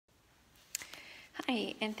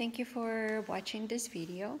Hi, and thank you for watching this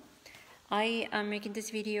video. I am making this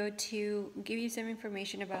video to give you some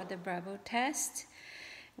information about the Bravo test,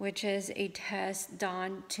 which is a test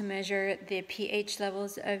done to measure the pH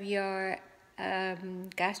levels of your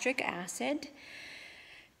gastric acid.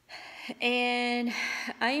 And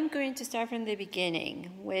I am going to start from the beginning,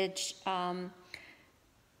 which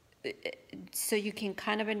so you can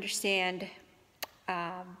kind of understand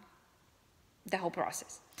the whole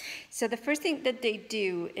process. So the first thing that they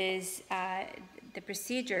do is the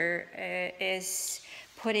procedure is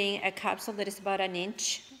putting a capsule that is about an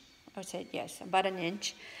inch, I would say yes, about an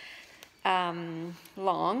inch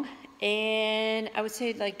long, and I would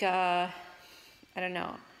say like I don't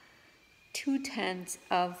know, 2/10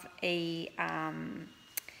 of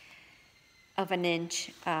an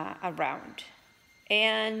inch around.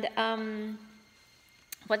 And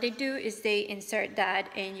what they do is they insert that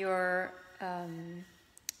in your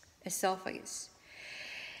esophagus.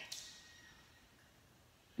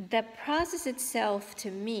 The process itself,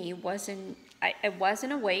 to me, I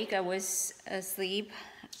wasn't awake. I was asleep.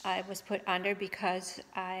 I was put under because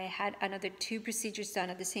I had another 2 procedures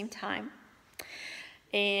done at the same time.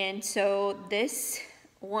 And so this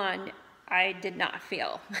one, I did not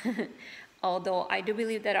feel. Although I do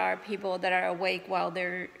believe there are people that are awake while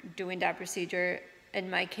they're doing that procedure. In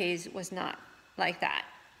my case, was not like that.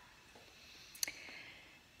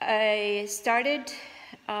 I started,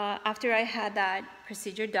 after I had that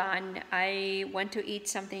procedure done, I went to eat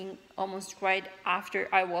something almost right after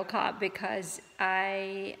I woke up because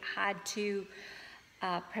I had to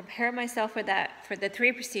prepare myself for the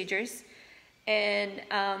 3 procedures, and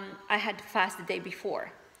I had to fast the day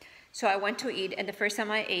before. So I went to eat, and the first time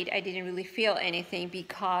I ate, I didn't really feel anything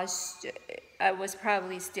because I was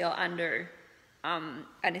probably still under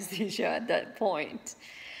anesthesia at that point.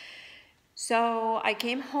 So I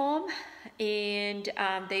came home, and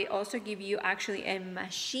they also give you actually a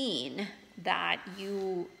machine that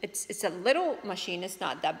it's a little machine. It's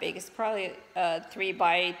not that big. It's probably a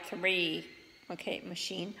 3x3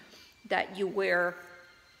 machine that you wear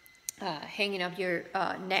hanging up your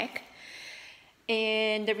neck.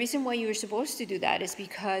 And the reason why you're supposed to do that is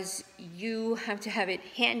because you have to have it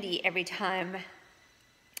handy every time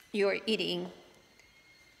you're eating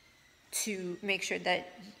to make sure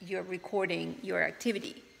that you're recording your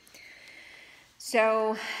activity.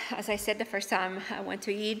 So, as I said, the first time I went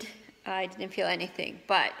to eat, I didn't feel anything,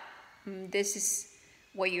 but this is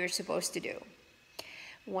what you're supposed to do.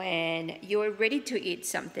 When you're ready to eat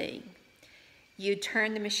something, you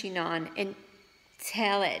turn the machine on and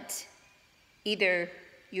tell it either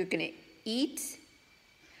you're gonna eat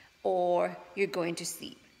or you're going to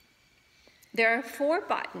sleep. There are 4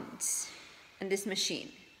 buttons in this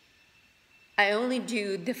machine. I only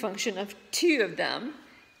do the function of 2 of them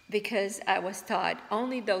because I was taught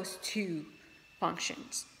only those 2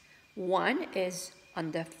 functions. One is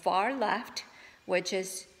on the far left, which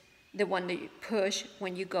is the one that you push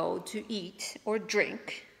when you go to eat or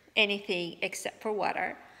drink anything except for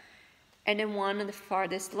water. And then one on the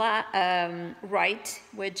farthest right,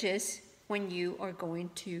 which is when you are going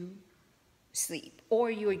to sleep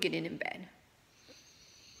or you are getting in bed.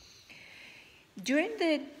 During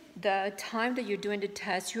the time that you're doing the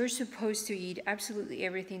test, you're supposed to eat absolutely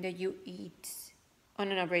everything that you eat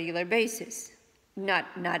on a regular basis. Not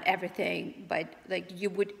everything, but like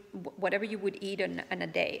whatever you would eat on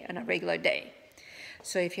a regular day.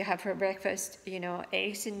 So if you have for breakfast,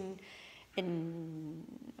 eggs and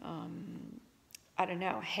I don't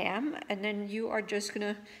know, ham, and then you are just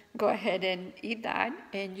gonna go ahead and eat that,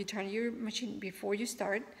 and you turn your machine before you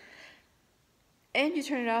start, and you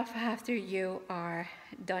turn it off after you are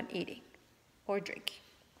done eating or drinking.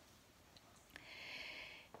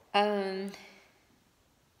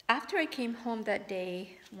 After I came home that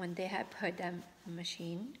day, when they had put that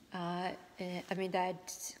machine, that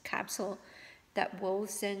capsule that will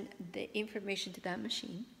send the information to that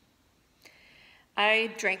machine,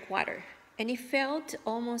 I drank water, and it felt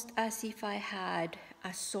almost as if I had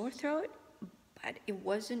a sore throat, but it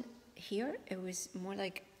wasn't here. It was more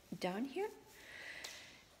like down here.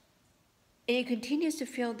 And it continues to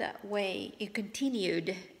feel that way. It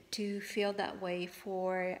continued to feel that way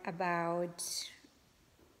for about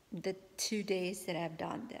the 2 days that I've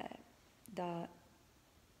done the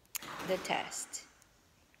test.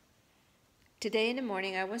 Today in the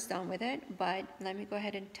morning I was done with it, but let me go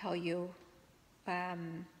ahead and tell you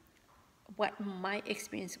what my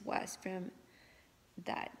experience was from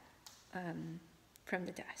that from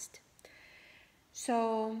the test.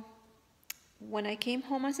 So when I came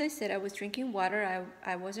home, as I said, I was drinking water.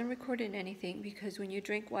 I wasn't recording anything, because when you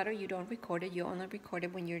drink water, you don't record it. You only record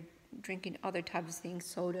it when you're drinking other types of things,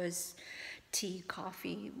 sodas, tea,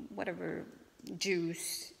 coffee, whatever,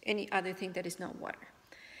 juice, any other thing that is not water.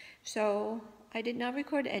 So I did not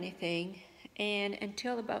record anything, and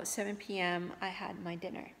until about 7 p.m. I had my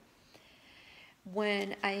dinner.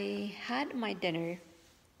 When I had my dinner,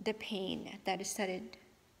 the pain that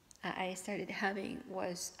I started having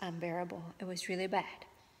was unbearable. It was really bad.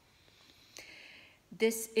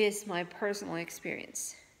 This is my personal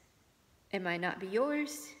experience. It might not be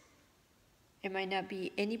yours. It might not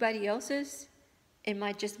be anybody else's. It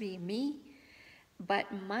might just be me. But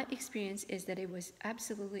my experience is that it was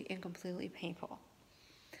absolutely and completely painful.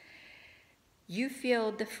 You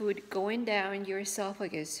feel the food going down your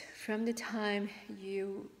esophagus from the time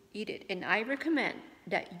you eat it. And I recommend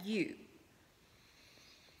that you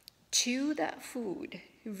chew that food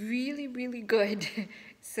really, really good,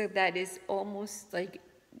 so that is almost like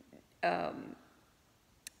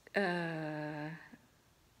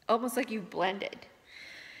you blended.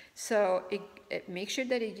 So make sure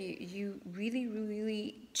that you really,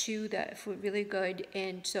 really chew that food really good,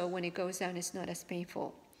 and so when it goes down, it's not as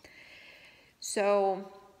painful. So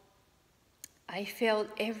I felt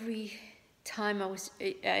every time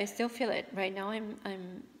I still feel it right now.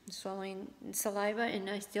 I'm swallowing saliva, and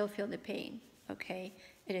I still feel the pain. Okay,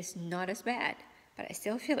 it is not as bad, but I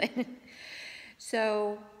still feel it.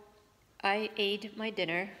 So I ate my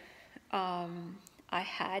dinner. I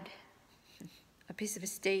had a piece of a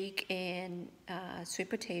steak and sweet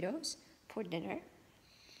potatoes for dinner,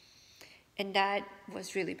 and that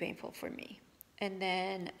was really painful for me. And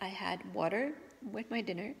then I had water with my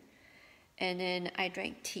dinner, and then I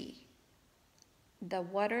drank tea. The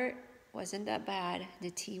water wasn't that bad. The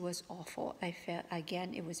tea was awful. I felt,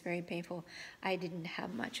 again, it was very painful. I didn't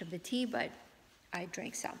have much of the tea, but I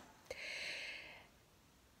drank some.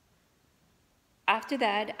 After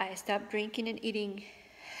that, I stopped drinking and eating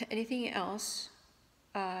anything else.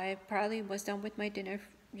 I probably was done with my dinner,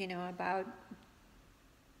 about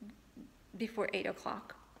before 8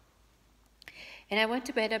 o'clock. And I went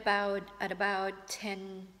to bed at about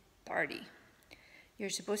 10:30. You're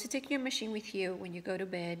supposed to take your machine with you when you go to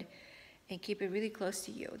bed and keep it really close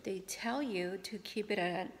to you. They tell you to keep it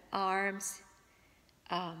at an arm's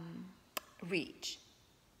reach.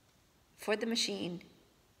 For the machine,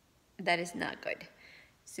 that is not good.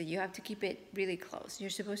 So you have to keep it really close. You're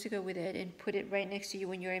supposed to go with it and put it right next to you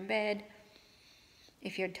when you're in bed.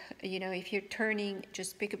 If you're turning,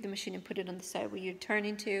 just pick up the machine and put it on the side where you're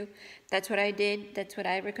turning to. That's what I did. That's what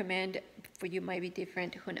I recommend. For you, might be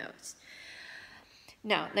different. Who knows?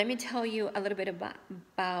 Now, let me tell you a little bit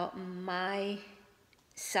about my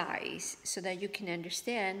size, so that you can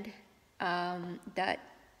understand that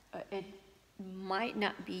it might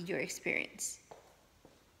not be your experience.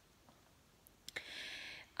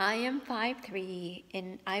 I am 5'3",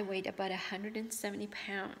 and I weigh about 170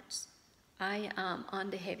 pounds. I am on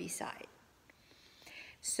the heavy side.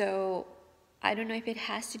 So I don't know if it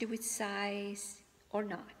has to do with size or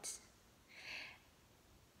not.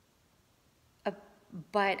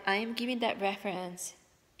 But I am giving that reference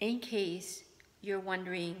in case you're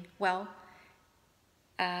wondering, well,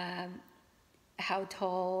 how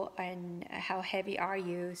tall and how heavy are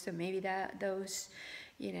you? So maybe those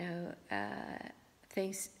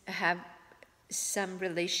things have some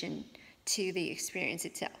relation to the experience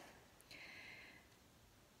itself.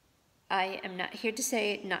 I am not here to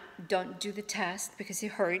say don't do the test because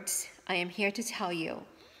it hurts. I am here to tell you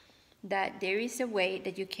that there is a way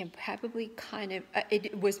that you can probably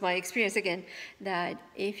it was my experience again, that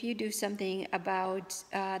if you do something about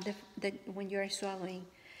when you're swallowing,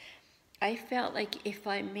 I felt like if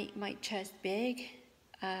I made my chest big,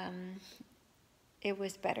 it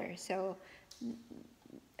was better. So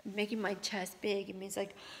making my chest big, it means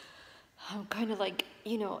like I'm kind of like,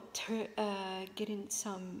 getting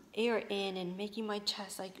some air in and making my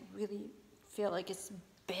chest like really feel like it's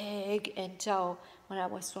big. And so when I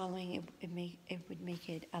was swallowing, it would make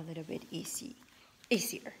it a little bit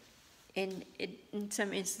easier. And in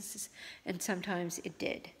some instances, and sometimes it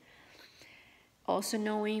did. Also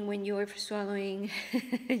knowing when you're swallowing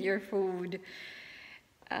your food,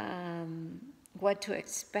 what to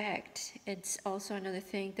expect. It's also another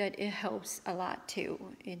thing that it helps a lot too.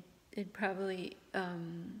 It probably,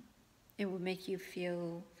 it will make you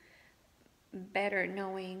feel better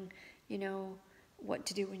knowing, what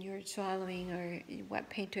to do when you're swallowing or what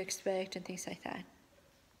pain to expect and things like that,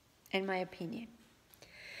 in my opinion.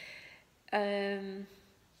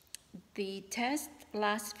 The test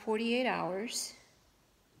lasts 48 hours,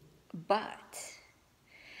 but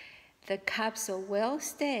the capsule will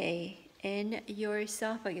stay in your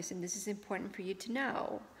esophagus, and this is important for you to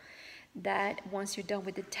know, that once you're done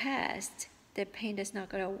with the test, the pain does not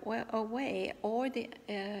go away, or the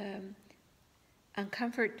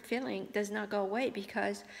uncomfort feeling does not go away,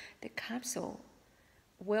 because the capsule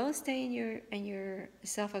will stay in your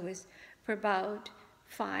esophagus for about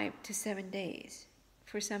 5 to 7 days.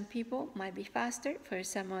 For some people, might be faster. For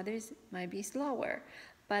some others, might be slower.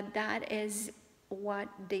 But that is what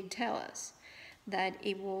they tell us, that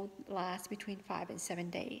it will last between 5 and 7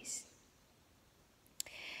 days.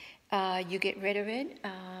 You get rid of it,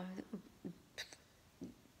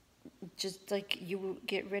 just like you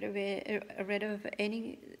get rid of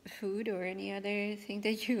any food or any other thing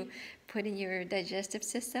that you put in your digestive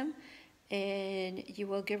system, and you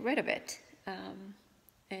will get rid of it.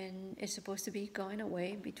 And it's supposed to be going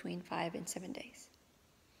away between 5 and 7 days.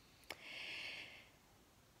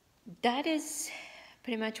 That is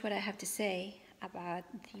pretty much what I have to say about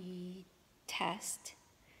the test.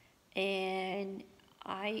 And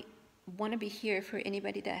I want to be here for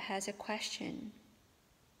anybody that has a question,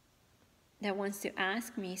 that wants to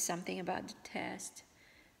ask me something about the test,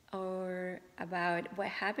 or about what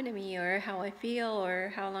happened to me, or how I feel,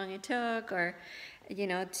 or how long it took, or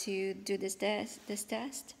to do this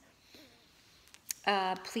test.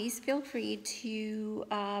 Please feel free to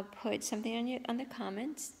put something on the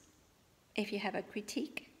comments. If you have a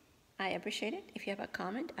critique, I appreciate it. If you have a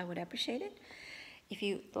comment, I would appreciate it. If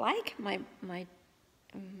you like my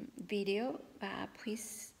video,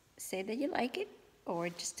 please say that you like it, or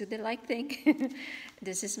just do the like thing.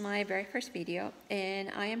 This is my very first video, and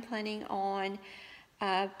I am planning on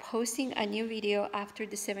posting a new video after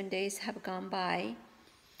the 7 days have gone by,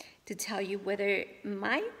 to tell you whether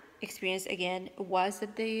my experience again was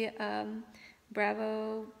that the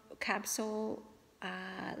Bravo capsule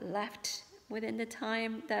left within the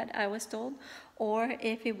time that I was told, or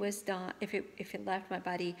if it was done, if it left my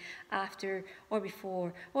body after or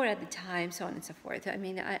before or at the time, so on and so forth. I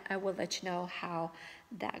mean, I will let you know how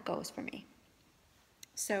that goes for me.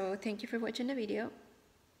 So thank you for watching the video,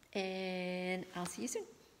 and I'll see you soon.